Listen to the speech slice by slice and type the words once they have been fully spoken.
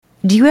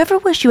Do you ever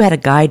wish you had a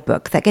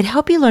guidebook that could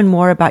help you learn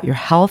more about your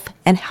health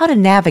and how to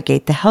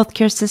navigate the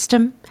healthcare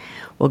system?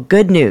 Well,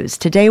 good news.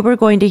 Today we're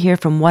going to hear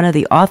from one of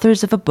the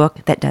authors of a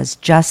book that does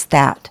just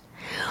that.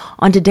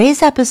 On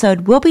today's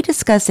episode, we'll be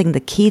discussing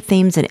the key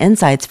themes and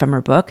insights from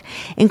her book,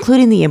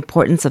 including the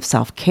importance of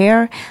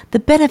self-care, the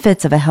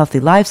benefits of a healthy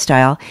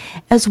lifestyle,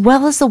 as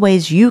well as the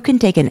ways you can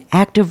take an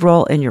active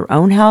role in your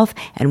own health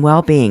and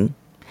well-being.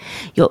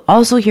 You'll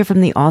also hear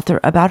from the author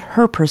about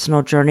her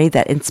personal journey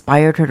that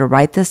inspired her to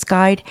write this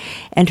guide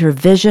and her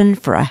vision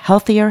for a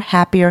healthier,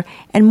 happier,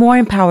 and more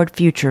empowered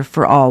future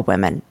for all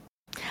women.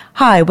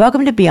 Hi,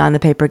 welcome to Beyond the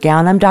Paper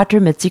Gown. I'm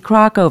Dr. Mitzi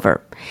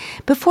Krockover.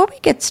 Before we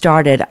get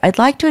started, I'd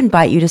like to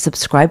invite you to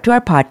subscribe to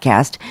our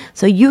podcast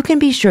so you can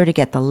be sure to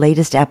get the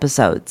latest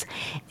episodes.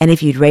 And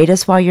if you'd rate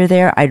us while you're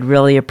there, I'd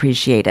really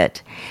appreciate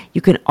it.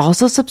 You can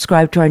also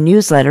subscribe to our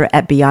newsletter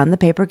at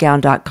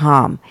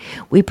beyondthepapergown.com.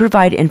 We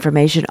provide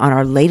information on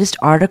our latest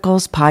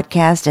articles,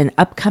 podcasts, and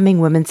upcoming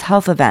women's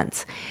health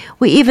events.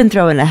 We even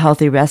throw in a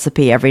healthy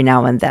recipe every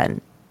now and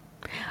then.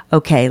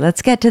 Okay,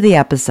 let's get to the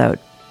episode.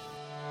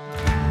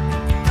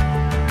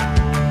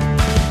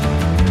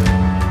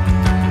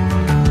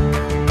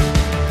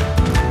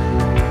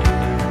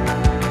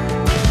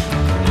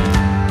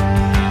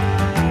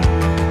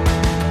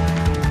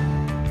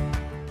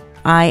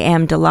 I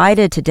am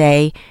delighted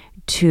today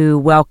to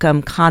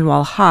welcome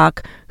Kanwal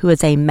Haque, who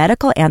is a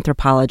medical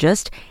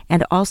anthropologist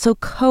and also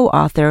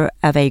co-author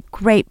of a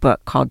great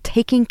book called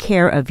Taking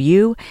Care of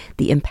You,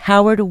 The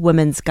Empowered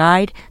Woman's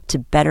Guide to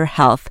Better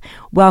Health.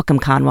 Welcome,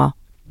 Kanwal.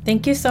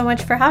 Thank you so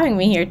much for having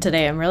me here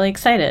today. I'm really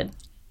excited.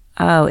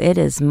 Oh, it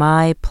is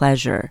my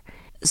pleasure.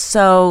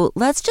 So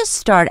let's just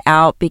start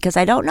out because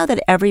I don't know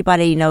that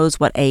everybody knows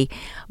what a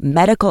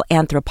medical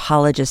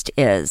anthropologist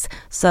is.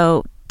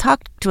 So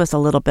talk to us a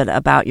little bit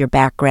about your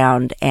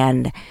background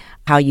and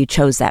how you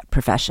chose that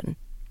profession.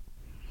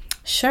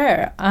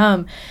 Sure.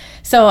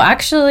 So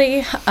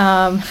actually,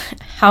 how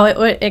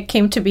it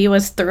came to be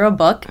was through a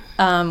book.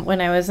 When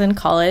I was in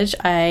college,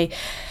 I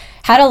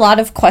had a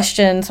lot of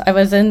questions. I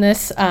was in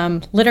this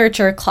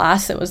literature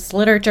class. It was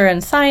literature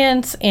and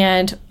science,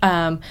 and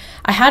I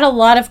had a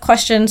lot of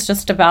questions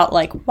just about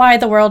like why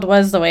the world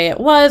was the way it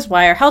was,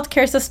 why our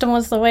healthcare system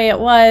was the way it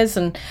was,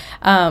 and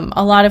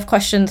a lot of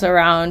questions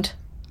around,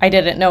 I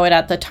didn't know it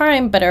at the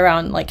time, but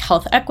around like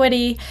health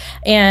equity.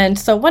 And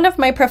so one of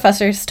my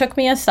professors took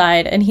me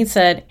aside and he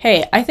said,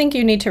 "Hey, I think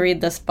you need to read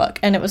this book."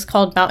 And it was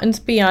called Mountains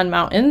Beyond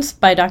Mountains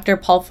by Dr.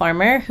 Paul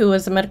Farmer, who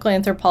was a medical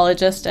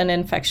anthropologist and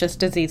infectious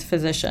disease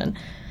physician.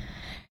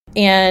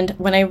 And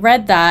when I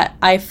read that,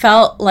 I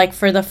felt like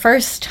for the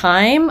first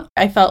time,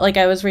 I felt like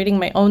I was reading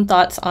my own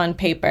thoughts on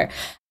paper.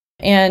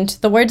 And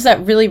the words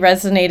that really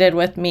resonated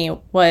with me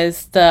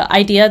was the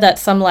idea that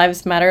some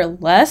lives matter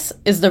less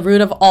is the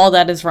root of all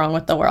that is wrong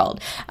with the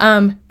world.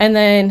 And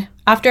then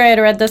after I had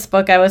read this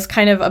book, I was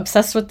kind of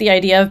obsessed with the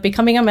idea of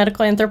becoming a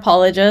medical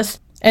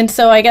anthropologist. And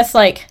so I guess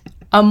like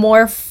a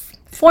more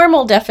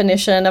formal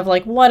definition of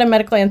like what a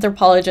medical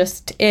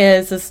anthropologist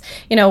is,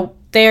 you know,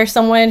 they are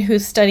someone who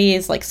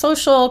studies like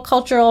social,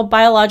 cultural,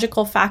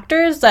 biological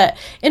factors that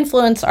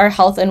influence our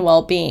health and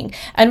well-being,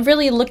 and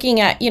really looking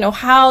at, you know,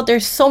 how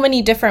there's so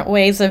many different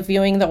ways of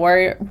viewing the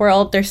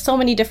world. There's so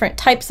many different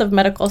types of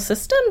medical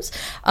systems,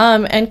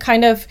 and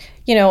kind of,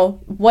 you know,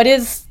 what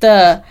is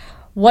the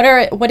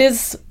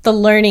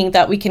learning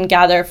that we can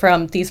gather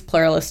from these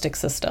pluralistic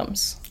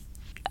systems?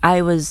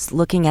 I was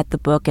looking at the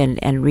book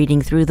and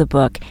reading through the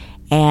book,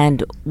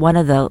 and one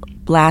of the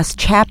last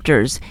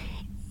chapters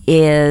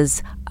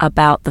is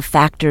about the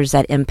factors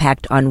that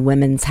impact on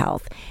women's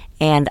health.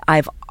 And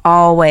I've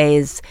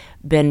always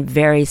been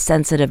very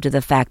sensitive to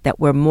the fact that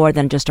we're more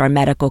than just our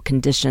medical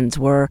conditions.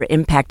 We're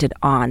impacted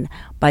on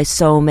by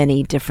so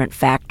many different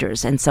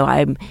factors. And so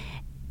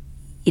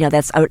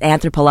that's an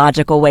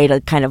anthropological way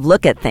to kind of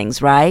look at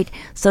things, right?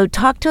 So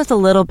talk to us a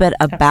little bit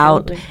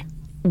about Absolutely.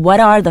 What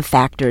are the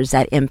factors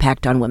that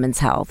impact on women's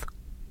health?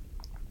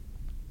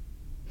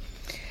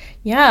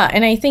 Yeah,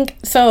 and I think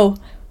so.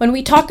 When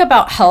we talk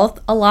about health,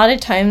 a lot of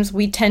times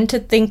we tend to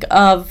think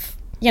of,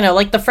 you know,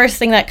 like the first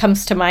thing that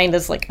comes to mind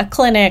is like a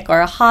clinic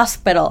or a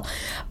hospital.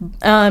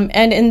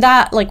 And in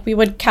that, like we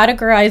would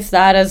categorize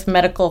that as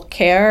medical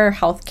care or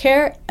health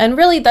care. And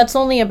really that's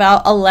only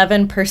about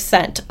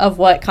 11% of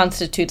what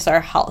constitutes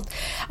our health.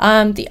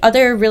 The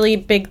other really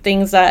big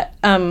things that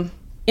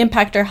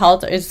impact our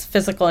health is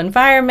physical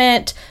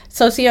environment,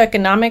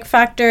 socioeconomic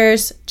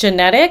factors,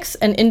 genetics,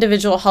 and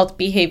individual health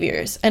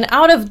behaviors. And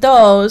out of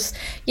those,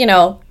 you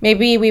know,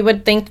 maybe we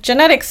would think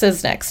genetics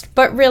is next,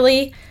 but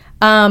really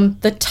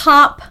the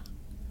top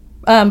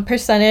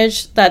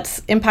percentage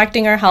that's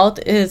impacting our health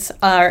is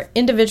our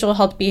individual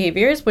health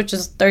behaviors, which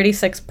is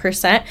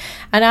 36%.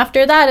 And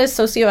after that is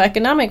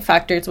socioeconomic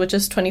factors, which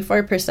is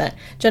 24%.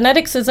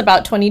 Genetics is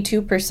about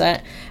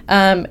 22%.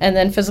 And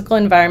then physical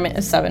environment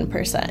is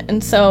 7%.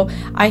 And so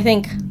I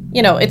think,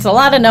 you know, it's a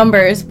lot of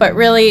numbers, but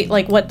really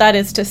like what that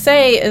is to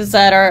say is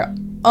that our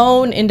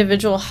own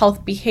individual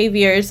health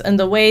behaviors and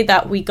the way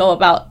that we go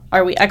about,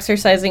 are we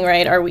exercising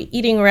right? Are we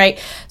eating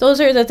right?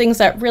 Those are the things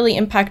that really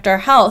impact our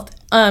health.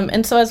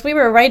 And so as we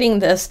were writing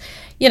this,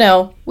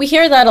 we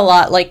hear that a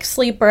lot, like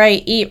sleep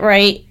right, eat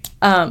right,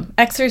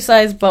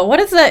 exercise, but what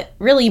does that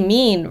really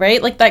mean,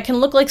 right? Like that can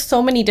look like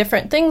so many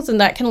different things, and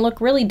that can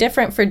look really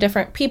different for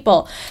different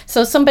people.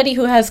 So somebody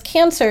who has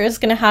cancer is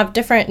going to have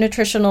different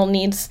nutritional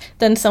needs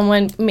than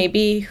someone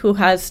maybe who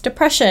has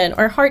depression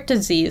or heart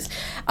disease.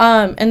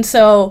 And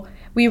so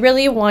we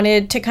really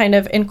wanted to kind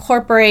of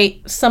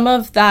incorporate some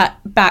of that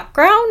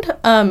background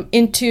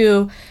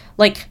into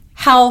like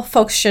how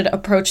folks should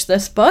approach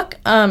this book.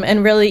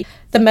 And really,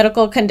 the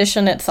medical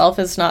condition itself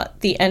is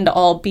not the end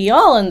all be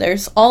all. And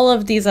there's all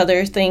of these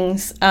other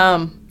things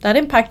that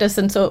impact us.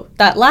 And so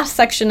that last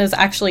section is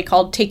actually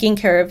called Taking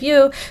Care of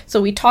You.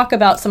 So we talk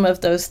about some of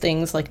those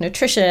things like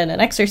nutrition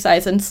and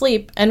exercise and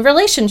sleep and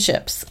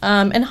relationships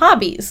and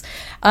hobbies.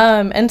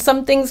 And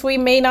some things we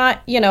may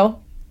not, we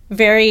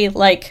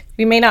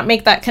may not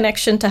make that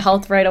connection to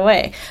health right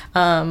away.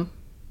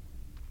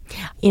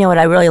 What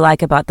I really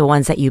like about the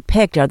ones that you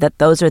picked are that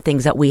those are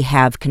things that we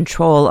have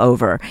control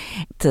over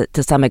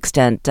to some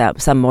extent,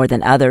 some more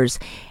than others.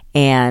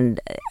 And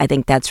I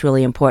think that's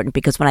really important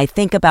because when I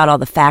think about all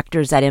the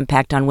factors that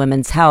impact on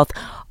women's health,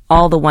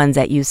 all the ones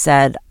that you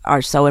said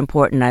are so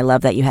important. I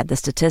love that you had the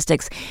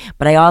statistics,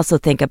 but I also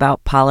think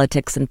about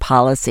politics and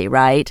policy,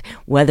 right?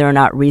 Whether or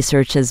not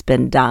research has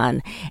been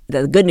done.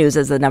 The good news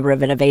is the number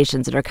of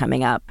innovations that are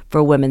coming up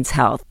for women's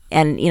health.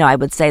 And, I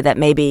would say that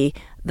maybe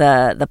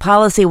the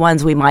policy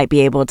ones we might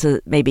be able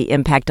to maybe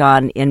impact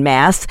on in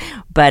mass,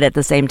 but at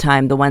the same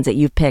time, the ones that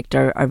you've picked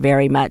are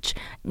very much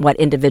what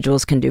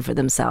individuals can do for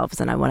themselves.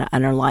 And I want to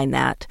underline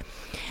that.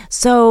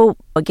 So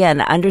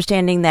again,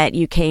 understanding that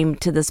you came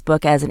to this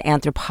book as an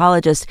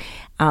anthropologist,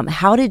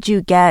 how did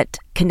you get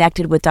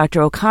connected with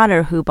Dr.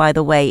 O'Connor, who, by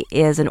the way,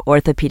 is an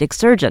orthopedic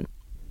surgeon?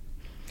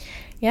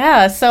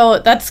 Yeah, so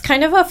that's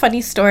kind of a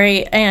funny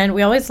story, and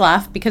we always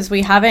laugh because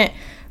we haven't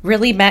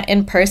really met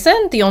in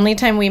person. The only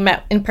time we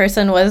met in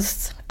person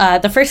was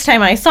the first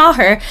time I saw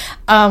her,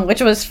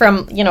 which was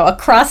from,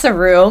 across a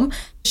room.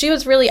 She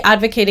was really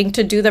advocating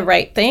to do the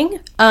right thing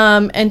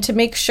and to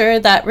make sure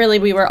that really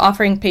we were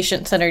offering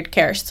patient-centered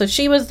care. So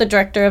she was the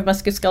director of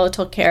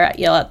musculoskeletal care at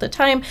Yale at the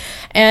time.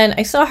 And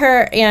I saw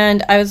her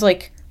and I was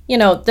like,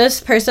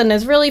 this person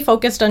is really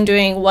focused on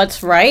doing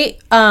what's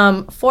right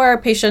for our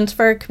patients,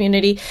 for our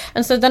community.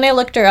 And so then I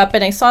looked her up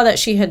and I saw that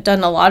she had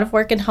done a lot of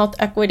work in health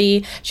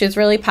equity. She was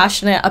really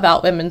passionate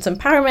about women's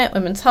empowerment,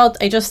 women's health.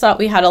 I just thought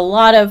we had a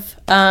lot of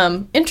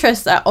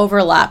interests that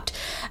overlapped.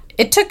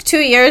 It took 2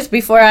 years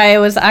before I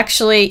was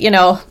actually,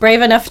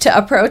 brave enough to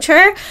approach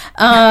her.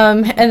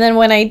 And then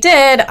when I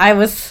did, I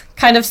was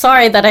kind of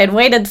sorry that I'd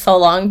waited so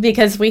long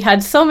because we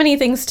had so many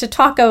things to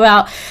talk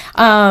about.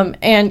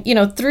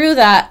 And, through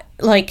that,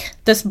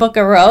 this book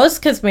arose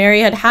because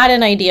Mary had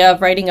an idea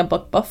of writing a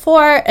book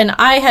before, and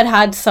I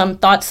had some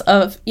thoughts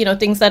of,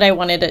 things that I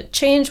wanted to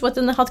change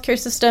within the healthcare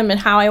system and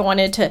how I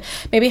wanted to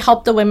maybe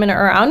help the women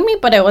around me,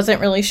 but I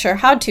wasn't really sure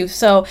how to.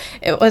 So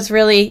it was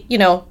really,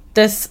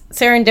 this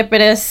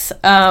serendipitous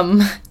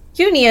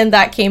union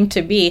that came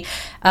to be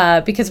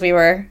because we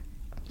were,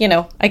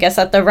 I guess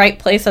at the right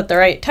place at the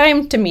right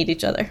time to meet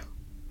each other.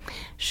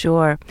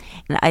 Sure.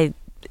 And I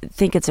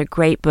think it's a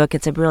great book.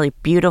 It's a really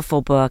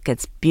beautiful book.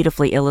 It's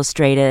beautifully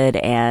illustrated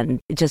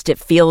and it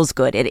feels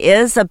good. It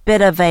is a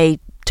bit of a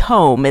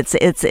tome. It's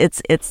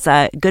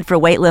good for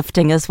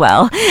weightlifting as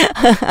well.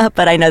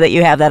 But I know that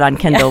you have that on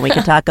Kindle. We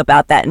can talk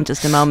about that in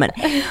just a moment.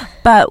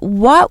 But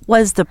what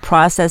was the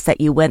process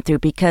that you went through?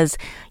 Because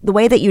the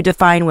way that you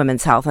define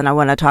women's health, and I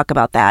want to talk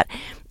about that,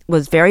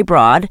 was very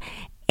broad.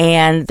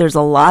 And there's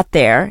a lot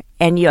there.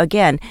 And you,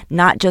 again,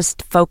 not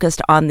just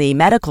focused on the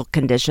medical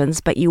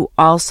conditions, but you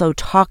also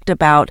talked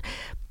about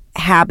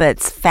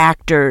habits,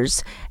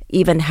 factors,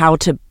 even how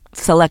to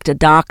select a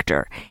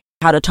doctor,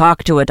 how to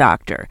talk to a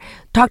doctor.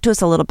 Talk to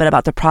us a little bit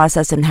about the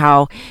process and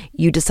how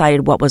you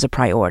decided what was a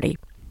priority.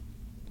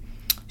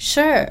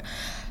 Sure.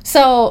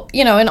 So,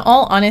 in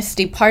all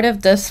honesty, part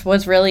of this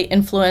was really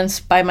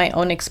influenced by my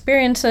own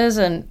experiences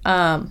and,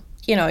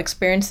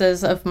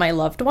 experiences of my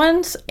loved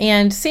ones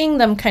and seeing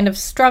them kind of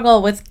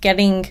struggle with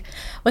getting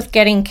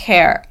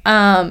care.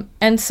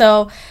 And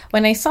so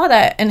when I saw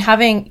that and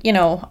having,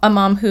 a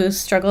mom who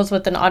struggles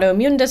with an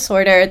autoimmune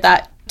disorder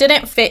that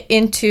didn't fit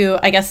into,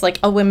 I guess,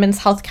 a women's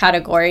health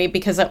category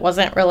because it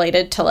wasn't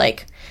related to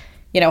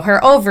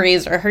her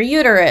ovaries or her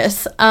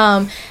uterus.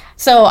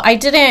 So I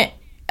didn't,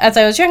 as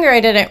I was younger,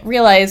 I didn't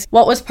realize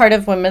what was part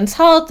of women's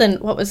health and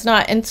what was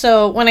not. And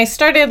so when I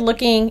started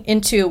looking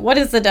into what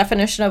is the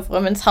definition of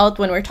women's health,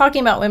 when we're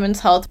talking about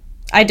women's health,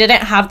 I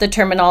didn't have the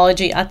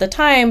terminology at the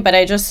time, but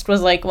I just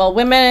was like, well,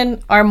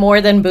 women are more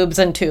than boobs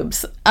and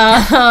tubes.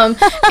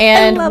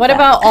 And what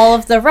about all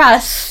of the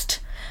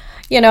rest?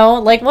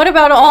 What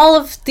about all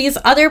of these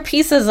other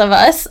pieces of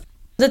us?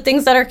 The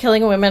things that are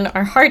killing women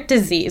are heart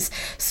disease,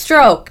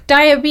 stroke,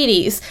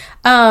 diabetes.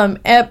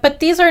 But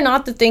these are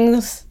not the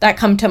things that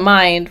come to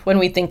mind when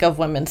we think of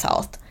women's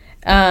health.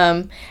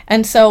 And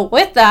so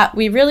with that,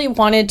 we really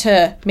wanted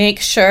to make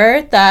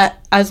sure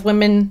that as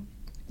women,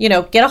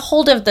 get a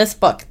hold of this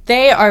book,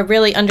 they are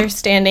really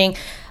understanding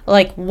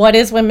like, what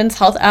is women's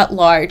health at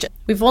large?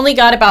 We've only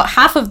got about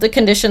half of the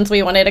conditions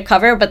we wanted to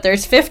cover, but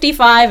there's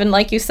 55, and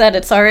like you said,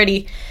 it's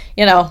already,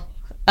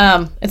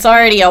 it's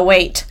already a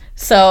weight.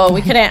 So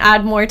we couldn't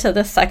add more to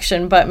this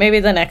section, but maybe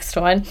the next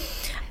one.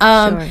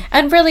 Sure.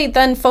 And really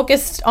then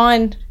focused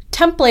on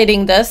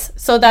templating this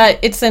so that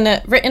it's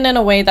written in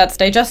a way that's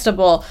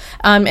digestible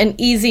and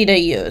easy to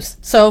use.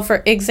 So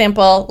for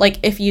example, like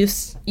if you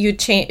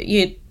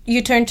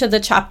turn to the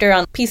chapter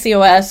on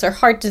PCOS or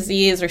heart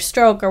disease or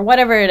stroke or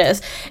whatever it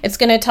is, it's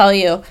going to tell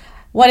you,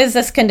 what is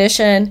this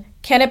condition?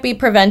 Can it be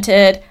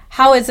prevented?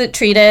 How is it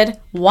treated?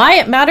 Why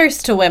it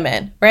matters to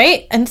women,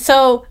 right? And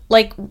so,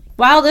 like,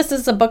 while this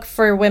is a book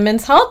for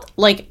women's health,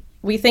 like,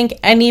 we think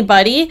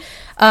anybody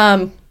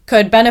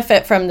could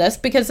benefit from this,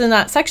 because in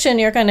that section,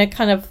 you're going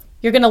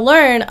to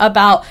learn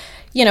about,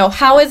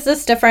 how is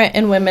this different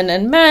in women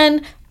and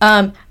men?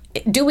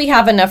 Do we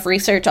have enough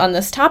research on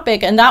this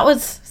topic? And that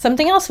was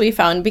something else we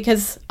found,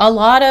 because a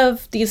lot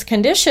of these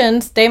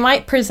conditions, they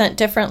might present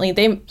differently.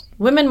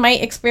 Women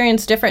might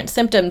experience different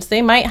symptoms.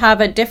 They might have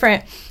a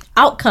different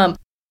outcome.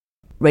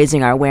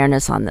 Raising our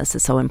awareness on this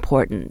is so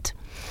important.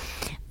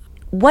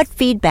 What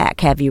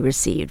feedback have you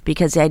received?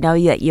 Because I know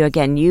that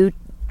you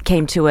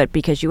came to it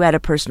because you had a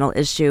personal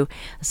issue.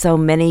 So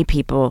many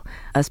people,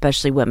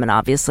 especially women,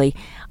 obviously,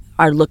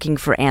 are looking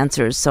for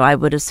answers. So I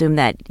would assume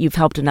that you've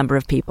helped a number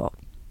of people.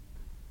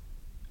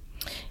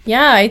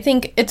 Yeah, I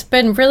think it's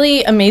been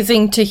really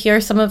amazing to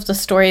hear some of the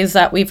stories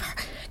that we've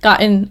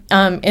gotten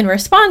in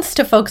response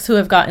to folks who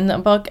have gotten the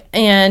book,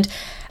 and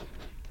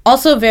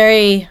also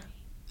very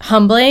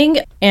humbling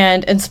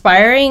and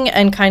inspiring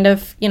and kind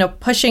of,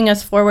 pushing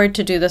us forward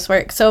to do this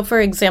work. So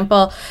for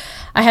example,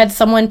 I had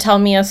someone tell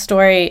me a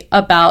story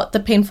about the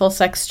painful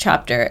sex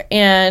chapter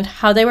and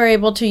how they were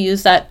able to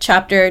use that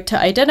chapter to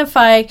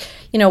identify,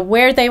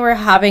 where they were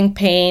having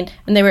pain,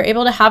 and they were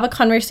able to have a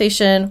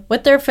conversation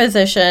with their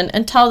physician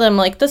and tell them,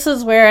 like, this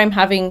is where I'm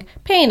having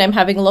pain. I'm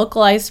having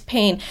localized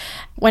pain.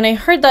 When I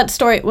heard that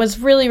story, it was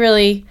really,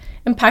 really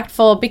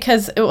impactful,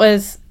 because it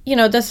was,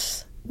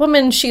 this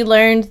woman, she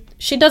learned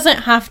she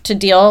doesn't have to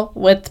deal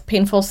with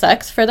painful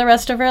sex for the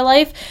rest of her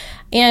life.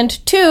 And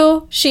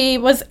two, she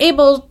was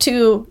able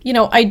to,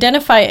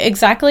 identify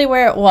exactly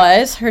where it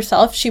was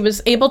herself. She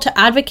was able to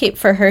advocate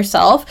for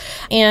herself,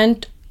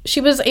 and she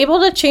was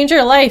able to change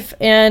her life.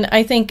 And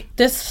I think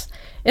this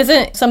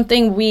isn't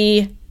something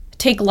we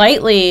take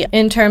lightly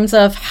in terms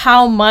of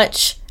how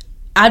much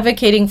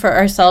advocating for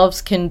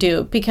ourselves can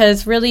do,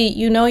 because really,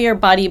 your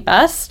body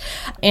best,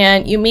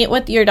 and you meet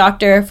with your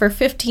doctor for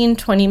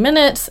 15-20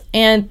 minutes,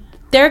 and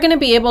they're going to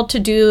be able to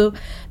do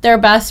their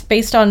best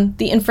based on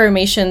the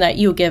information that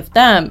you give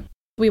them.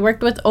 We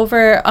worked with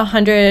over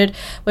 100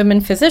 women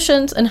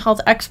physicians and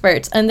health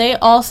experts, and they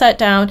all sat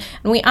down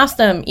and we asked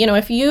them,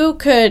 if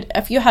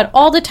you had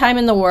all the time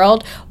in the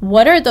world,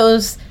 what are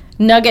those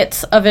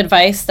nuggets of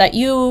advice that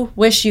you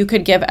wish you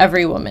could give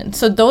every woman?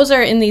 So those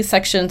are in these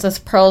sections as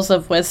pearls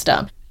of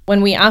wisdom.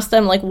 When we asked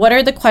them, like, what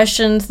are the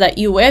questions that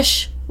you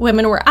wish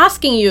women were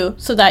asking you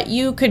so that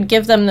you could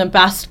give them the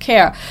best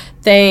care,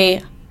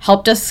 they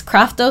helped us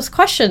craft those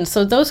questions.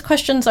 So those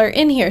questions are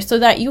in here so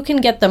that you can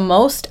get the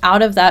most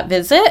out of that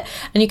visit,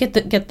 and you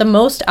get the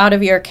most out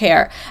of your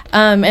care.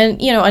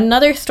 And,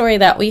 another story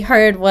that we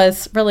heard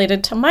was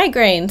related to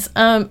migraines.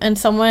 And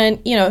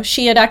someone,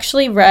 she had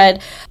actually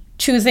read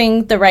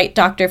Choosing the Right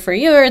Doctor for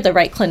You, or The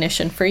Right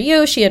Clinician for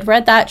You. She had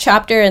read that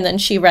chapter, and then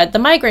she read the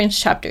migraines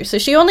chapter. So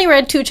she only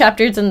read 2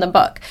 chapters in the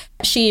book.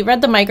 She read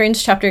the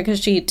migraines chapter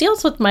because she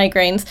deals with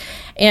migraines,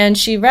 and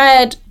she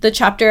read the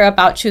chapter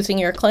about choosing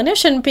your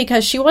clinician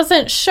because she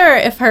wasn't sure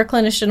if her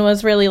clinician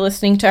was really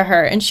listening to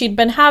her, and she'd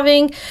been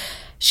having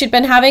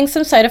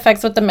some side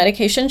effects with the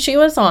medication she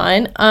was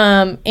on,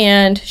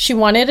 and she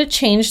wanted to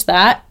change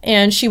that,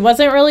 and she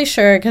wasn't really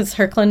sure because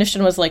her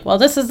clinician was like, well,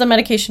 this is the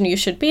medication you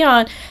should be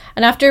on.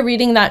 And after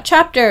reading that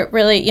chapter,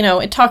 really,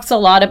 it talks a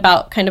lot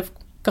about kind of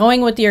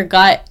going with your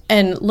gut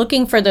and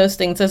looking for those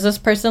things. Is this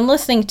person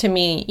listening to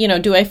me?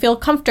 Do I feel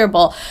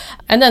comfortable?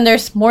 And then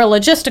there's more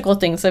logistical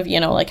things of,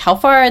 like, how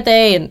far are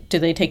they, and do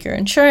they take your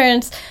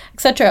insurance,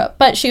 etc.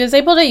 But she was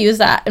able to use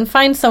that and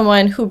find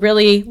someone who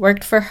really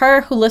worked for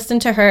her, who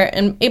listened to her,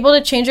 and able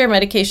to change her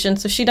medication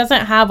so she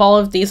doesn't have all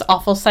of these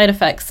awful side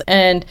effects.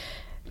 And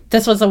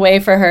this was a way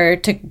for her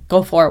to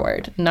go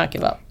forward and not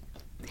give up.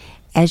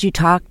 As you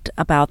talked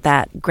about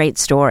that great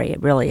story,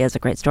 it really is a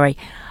great story.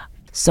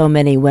 So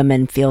many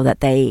women feel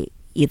that they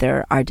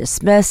either are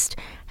dismissed,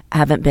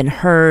 haven't been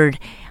heard,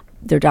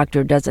 their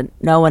doctor doesn't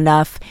know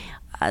enough.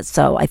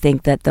 So I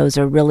think that those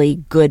are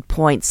really good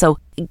points. So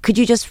could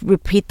you just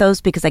repeat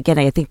those? Because again,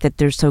 I think that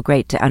they're so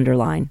great to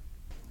underline.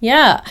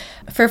 Yeah.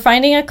 For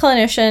finding a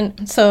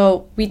clinician,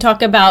 so we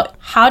talk about,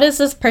 how does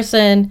this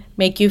person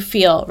make you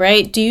feel,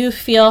 right? Do you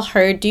feel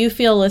heard? Do you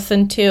feel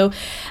listened to?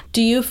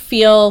 Do you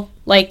feel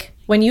like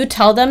when you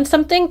tell them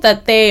something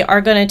that they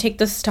are going to take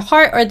this to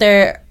heart, or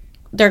they're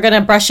going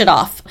to brush it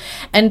off?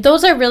 And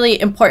those are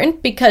really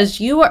important because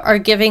you are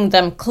giving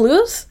them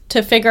clues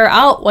to figure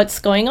out what's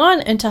going on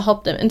and to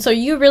help them. And so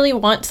you really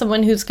want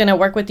someone who's going to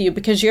work with you,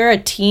 because you're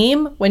a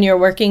team when you're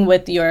working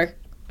with your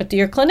with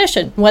your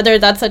clinician, whether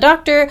that's a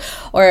doctor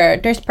or a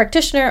nurse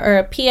practitioner or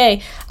a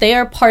PA. They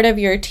are part of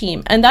your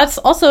team. And that's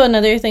also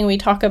another thing we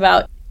talk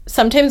about.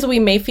 Sometimes we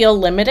may feel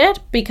limited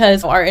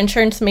because our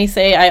insurance may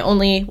say, I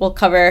only will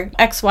cover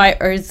X, Y,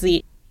 or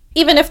Z.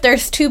 Even if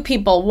there's two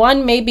people,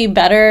 one may be a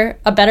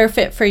better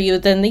fit for you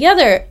than the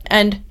other.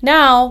 And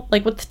now,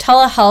 like with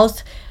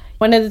telehealth,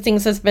 one of the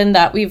things has been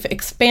that we've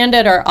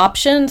expanded our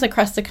options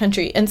across the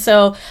country. And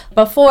so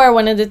before,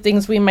 one of the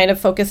things we might have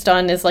focused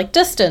on is like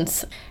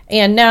distance.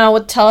 And now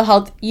with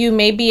telehealth, you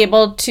may be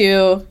able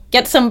to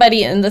get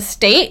somebody in the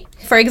state.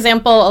 For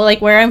example,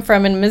 like where I'm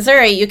from in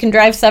Missouri, you can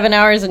drive 7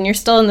 hours and you're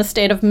still in the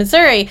state of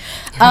Missouri.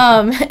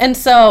 And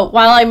so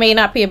while I may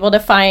not be able to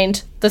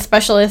find the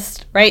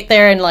specialist right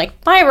there in like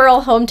my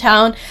rural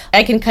hometown,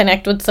 I can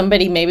connect with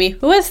somebody maybe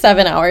who is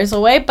 7 hours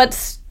away, but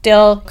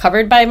still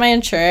covered by my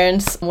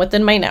insurance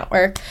within my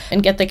network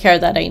and get the care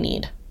that I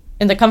need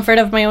in the comfort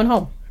of my own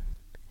home.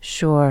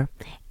 Sure.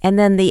 And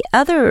then the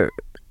other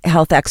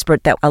health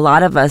expert that a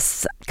lot of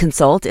us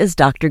consult is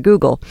Dr.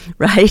 Google,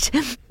 right?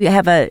 You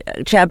have a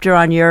chapter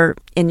in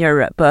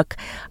your book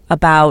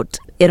about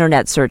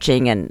internet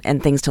searching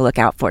and things to look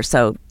out for.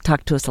 So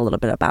talk to us a little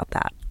bit about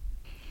that.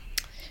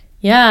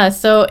 Yeah.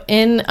 So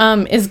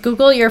is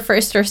Google your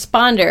first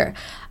responder?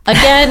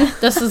 Again,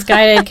 this is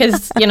guided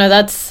because,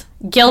 that's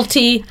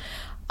guilty.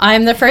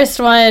 I'm the first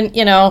one,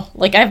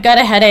 like I've got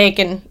a headache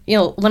and,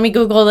 let me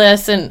Google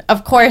this. And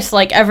of course,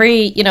 like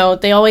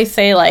they always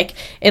say like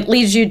it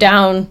leads you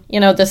down,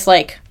 this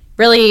like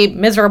really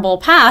miserable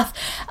path.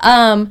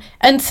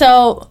 And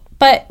so,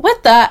 but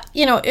with that,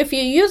 if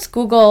you use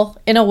Google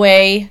in a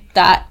way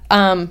that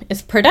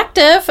is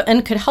productive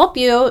and could help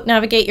you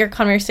navigate your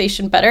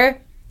conversation better,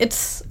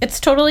 it's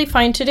totally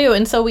fine to do.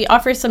 And so we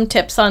offer some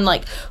tips on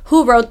like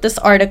who wrote this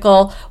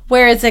article,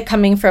 where is it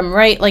coming from,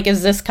 right? Like,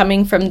 is this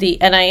coming from the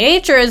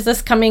NIH or is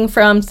this coming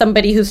from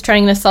somebody who's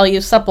trying to sell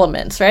you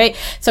supplements, right?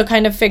 So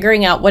kind of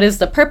figuring out what is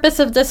the purpose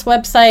of this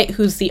website,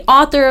 who's the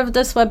author of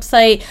this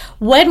website,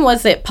 when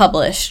was it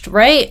published,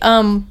 right?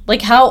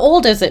 Like how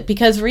old is it?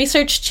 Because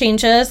research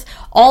changes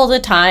all the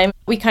time.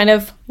 We kind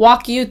of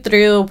walk you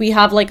through, we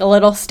have like a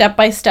little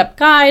step-by-step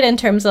guide in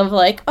terms of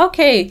like,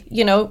 okay,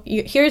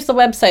 here's the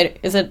website.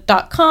 Is it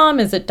 .com?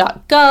 Is it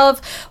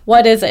 .gov?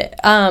 What is it?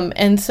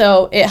 And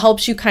so it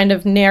helps you kind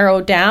of narrow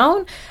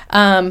down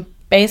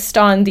based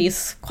on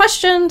these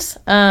questions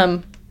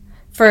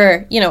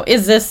for,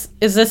 is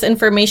this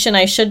information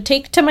I should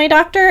take to my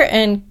doctor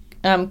and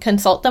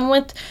consult them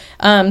with.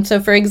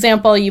 So for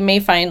example, you may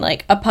find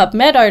like a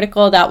PubMed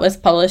article that was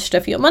published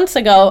a few months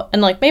ago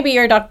and like maybe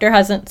your doctor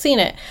hasn't seen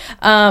it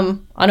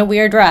on a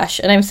weird rash.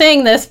 And I'm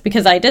saying this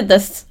because I did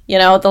this,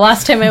 the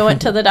last time I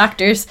went to the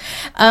doctor's.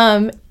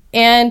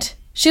 And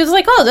she was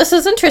like, oh, this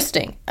is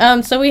interesting.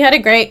 So we had a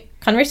great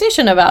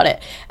conversation about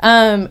it.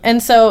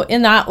 And so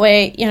in that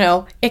way,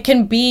 it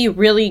can be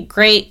really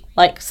great,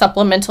 like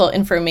supplemental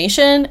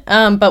information.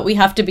 But we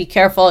have to be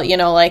careful,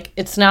 like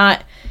it's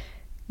not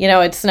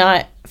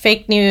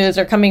fake news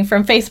or coming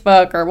from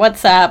Facebook or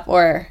WhatsApp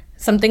or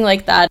something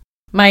like that.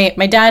 My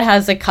dad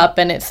has a cup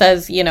and it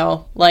says,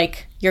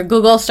 like your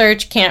Google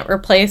search can't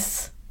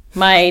replace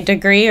my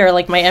degree or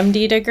like my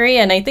MD degree.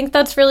 And I think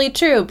that's really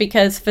true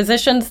because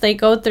physicians, they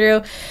go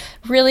through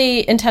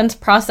really intense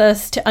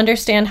process to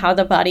understand how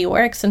the body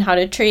works and how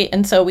to treat.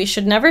 And so we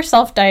should never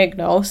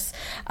self-diagnose.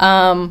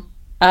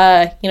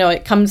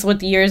 It comes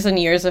with years and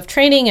years of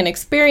training and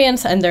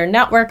experience and their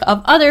network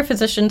of other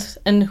physicians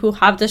and who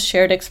have this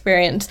shared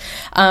experience.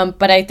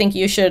 But I think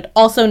you should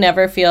also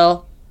never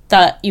feel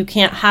that you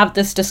can't have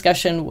this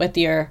discussion with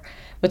your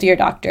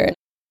doctor.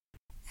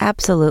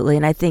 Absolutely.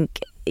 And I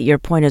think your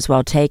point is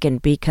well taken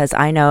because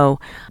I know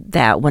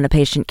that when a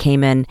patient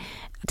came in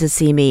to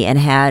see me and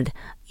had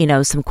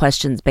some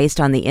questions based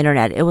on the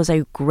internet, it was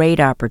a great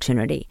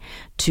opportunity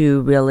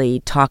to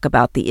really talk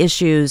about the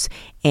issues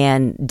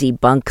and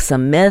debunk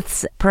some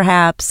myths,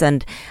 perhaps.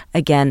 And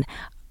again,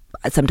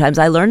 sometimes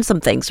I learn some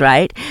things,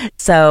 right?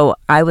 So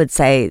I would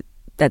say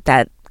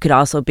that could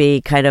also be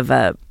kind of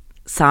a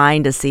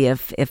sign to see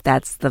if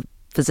that's the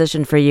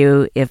physician for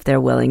you, if they're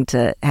willing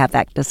to have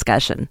that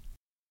discussion.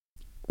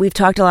 We've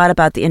talked a lot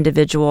about the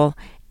individual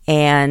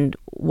and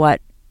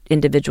what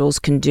individuals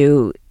can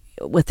do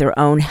with their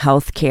own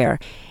health care.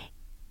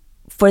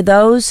 For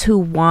those who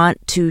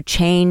want to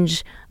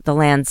change the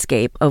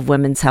landscape of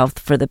women's health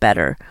for the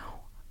better,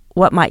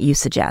 what might you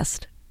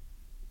suggest?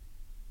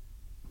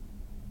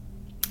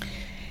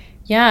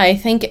 Yeah, I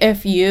think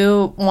if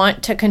you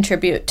want to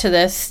contribute to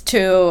this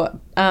to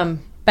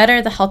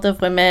better the health of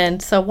women,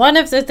 so one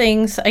of the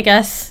things, I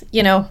guess,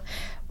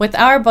 with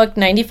our book,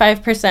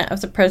 95%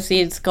 of the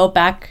proceeds go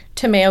back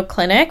to Mayo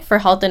Clinic for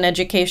health and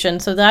education.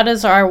 So that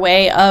is our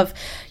way of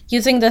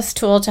using this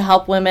tool to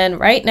help women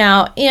right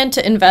now and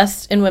to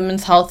invest in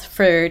women's health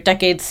for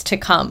decades to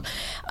come.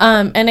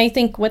 And I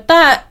think with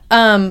that,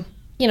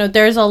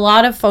 there's a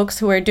lot of folks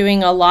who are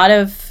doing a lot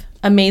of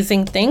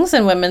amazing things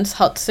in women's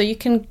health. So you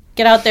can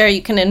get out there,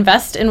 you can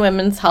invest in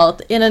women's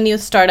health in a new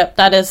startup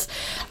that is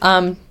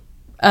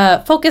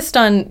focused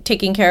on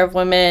taking care of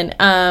women.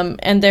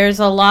 And there's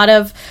a lot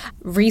of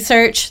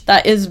research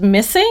that is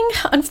missing,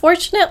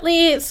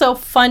 unfortunately. So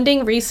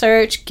funding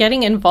research,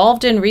 getting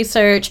involved in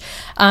research,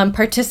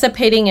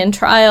 participating in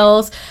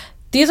trials.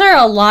 These are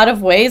a lot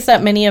of ways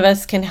that many of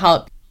us can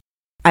help.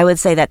 I would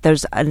say that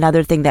there's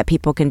another thing that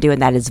people can do,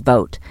 and that is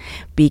vote,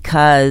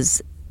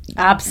 because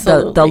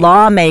absolutely the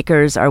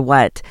lawmakers are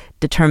what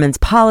determines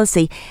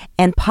policy,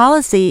 and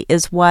policy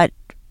is what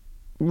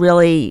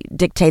really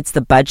dictates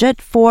the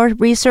budget for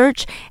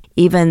research.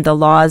 Even the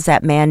laws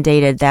that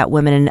mandated that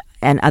women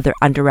and other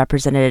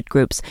underrepresented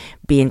groups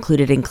be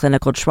included in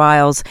clinical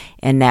trials,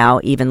 and now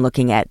even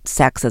looking at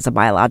sex as a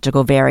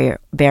biological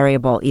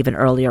variable even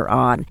earlier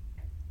on.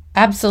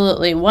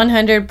 Absolutely,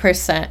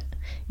 100%.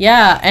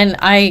 Yeah, and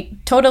I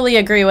totally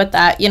agree with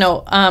that.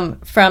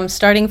 From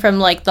starting from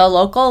like the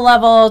local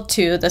level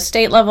to the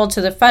state level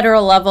to the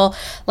federal level,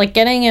 like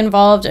getting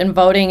involved in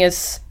voting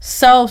is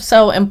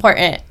so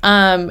important.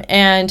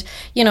 And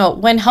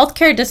when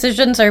healthcare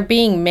decisions are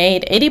being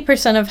made,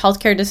 80% of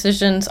healthcare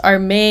decisions are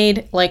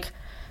made like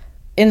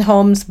in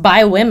homes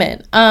by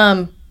women.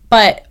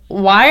 But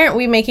why aren't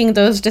we making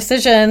those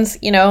decisions,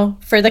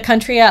 for the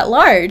country at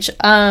large,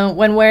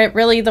 when we're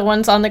really the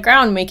ones on the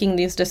ground making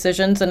these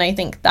decisions? And I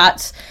think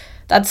that's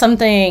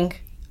something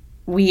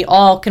we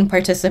all can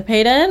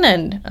participate in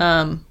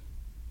and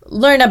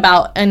learn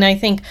about. And I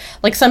think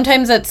like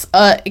sometimes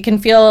it can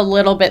feel a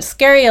little bit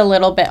scary, a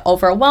little bit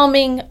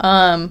overwhelming.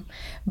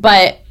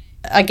 But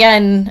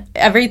again,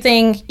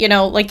 everything,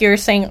 like you were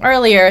saying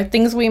earlier,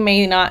 things we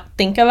may not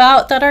think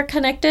about that are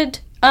connected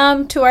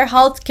to our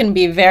health can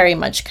be very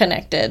much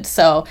connected.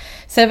 So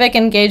civic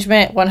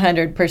engagement,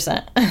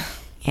 100%.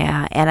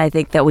 Yeah, and I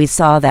think that we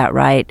saw that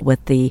right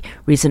with the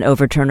recent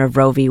overturn of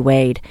Roe v.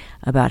 Wade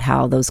about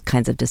how those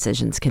kinds of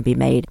decisions can be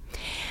made.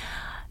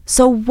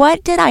 So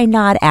what did I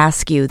not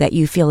ask you that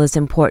you feel is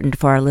important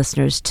for our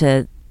listeners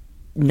to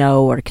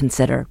know or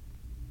consider?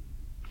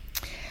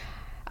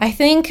 I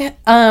think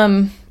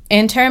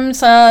in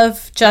terms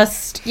of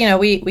just,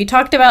 we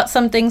talked about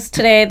some things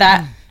today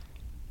that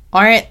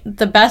aren't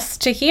the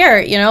best to hear.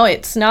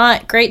 It's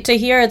not great to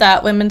hear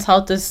that women's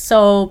health is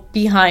so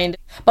behind.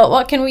 But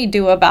what can we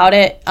do about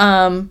it?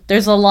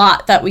 There's a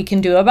lot that we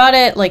can do about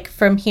it. Like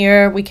from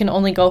here, we can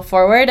only go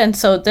forward. And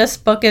so this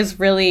book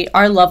is really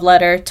our love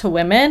letter to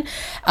women.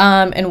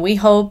 And we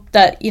hope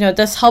that,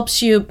 this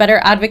helps you better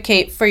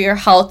advocate for your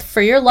health,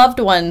 for your loved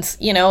ones,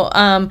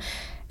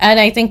 and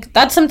I think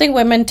that's something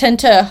women tend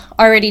to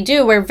already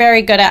do. We're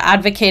very good at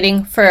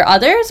advocating for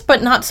others,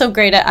 but not so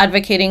great at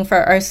advocating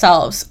for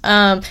ourselves.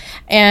 And,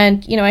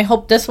 I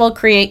hope this will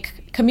create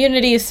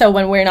communities so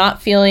when we're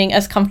not feeling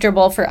as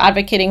comfortable for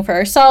advocating for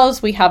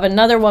ourselves, we have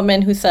another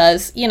woman who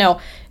says,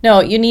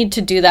 no, you need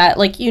to do that.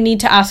 Like, you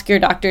need to ask your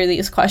doctor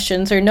these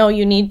questions, or no,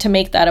 you need to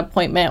make that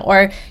appointment,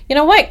 or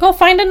go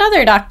find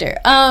another doctor.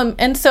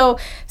 And so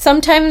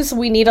sometimes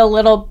we need a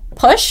little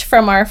push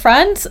from our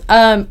friends.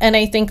 And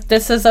I think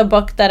this is a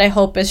book that I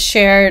hope is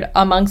shared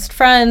amongst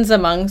friends,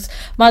 amongst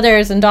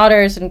mothers and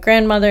daughters and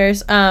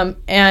grandmothers.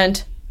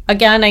 And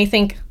again, I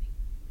think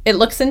it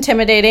looks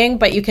intimidating,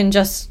 but you can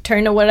just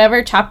turn to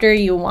whatever chapter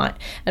you want.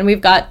 And we've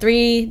got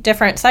 3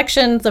 different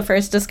sections. The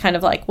first is kind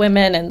of like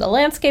women and the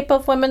landscape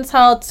of women's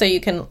health. So you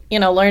can,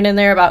 learn in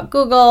there about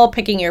Google,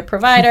 picking your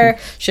provider,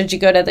 should you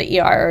go to the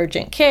ER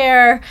urgent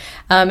care.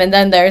 And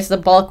then there's the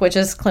bulk, which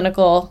is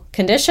clinical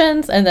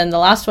conditions. And then the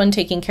last one,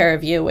 taking care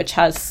of you, which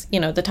has,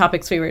 the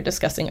topics we were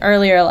discussing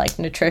earlier, like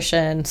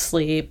nutrition,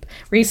 sleep,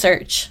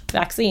 research,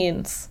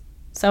 vaccines,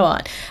 so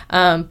on.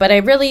 But I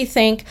really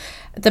think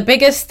the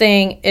biggest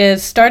thing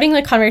is starting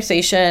the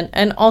conversation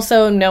and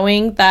also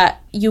knowing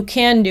that you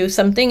can do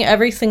something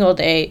every single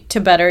day to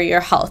better your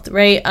health,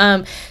 right?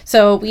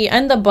 So we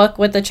end the book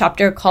with a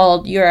chapter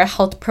called You're a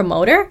Health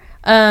Promoter.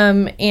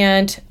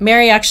 And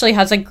Mary actually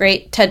has a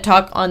great TED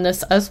Talk on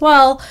this as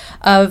well,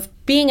 of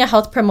being a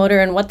health promoter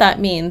and what that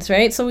means,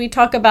 right? So we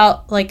talk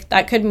about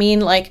that could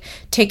mean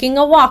taking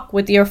a walk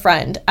with your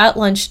friend at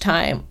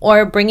lunchtime,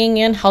 or bringing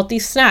in healthy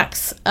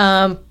snacks,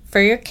 for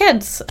your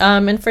kids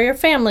and for your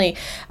family,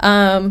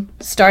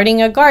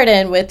 starting a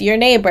garden with your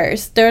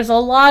neighbors. There's a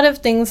lot of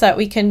things that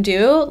we can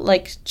do,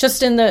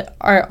 just in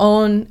our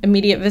own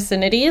immediate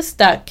vicinities,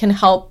 that can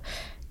help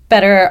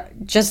better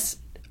just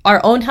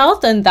our own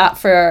health, and that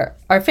for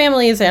our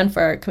families and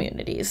for our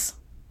communities.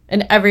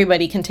 And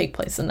everybody can take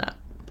place in that.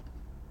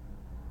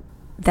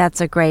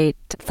 That's a great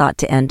thought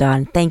to end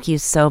on. Thank you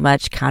so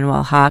much,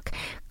 Kanwal Haque,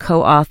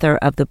 co-author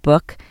of the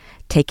book,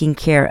 Taking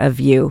Care of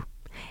You.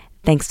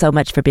 Thanks so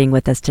much for being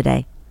with us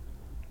today.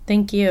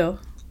 Thank you.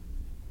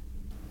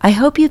 I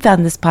hope you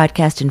found this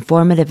podcast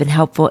informative and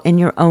helpful in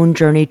your own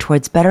journey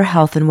towards better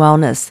health and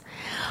wellness.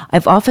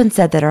 I've often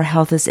said that our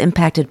health is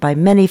impacted by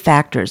many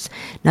factors,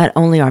 not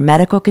only our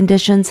medical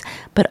conditions,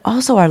 but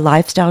also our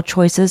lifestyle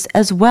choices,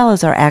 as well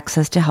as our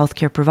access to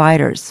healthcare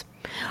providers.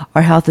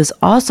 Our health is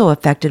also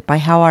affected by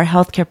how our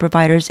healthcare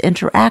providers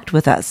interact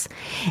with us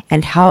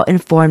and how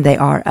informed they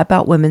are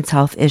about women's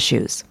health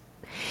issues.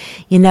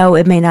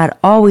 It may not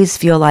always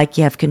feel like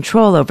you have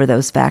control over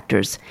those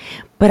factors,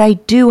 But I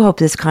do hope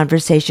this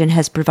conversation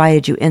has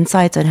provided you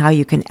insights on how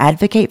you can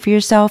advocate for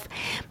yourself,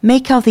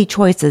 make healthy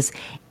choices,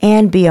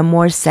 and be a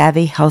more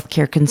savvy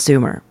healthcare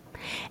consumer.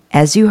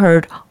 As you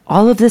heard,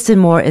 all of this and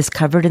more is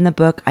covered in the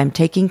book, I'm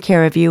Taking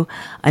Care of You,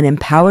 An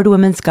Empowered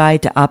Woman's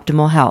Guide to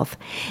Optimal Health,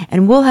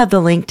 and we'll have the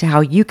link to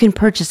how you can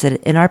purchase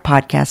it in our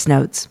podcast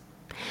notes.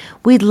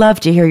 We'd love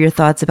to hear your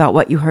thoughts about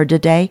what you heard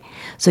today,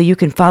 so you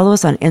can follow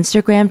us on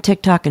Instagram,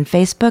 TikTok, and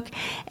Facebook,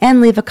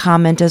 and leave a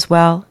comment as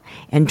well,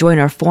 and join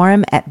our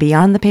forum at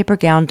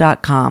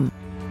beyondthepapergown.com.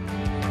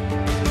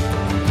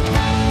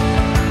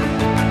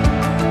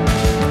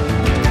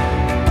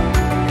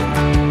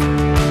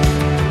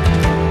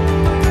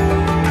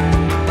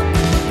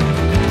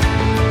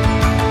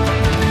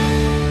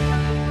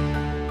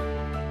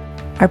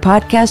 Our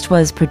podcast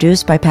was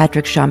produced by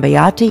Patrick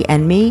Shambayati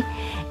and me,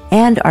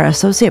 and our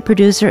associate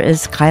producer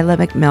is Kyla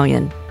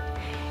McMillian.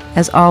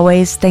 As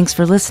always, thanks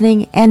for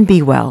listening and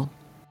be well.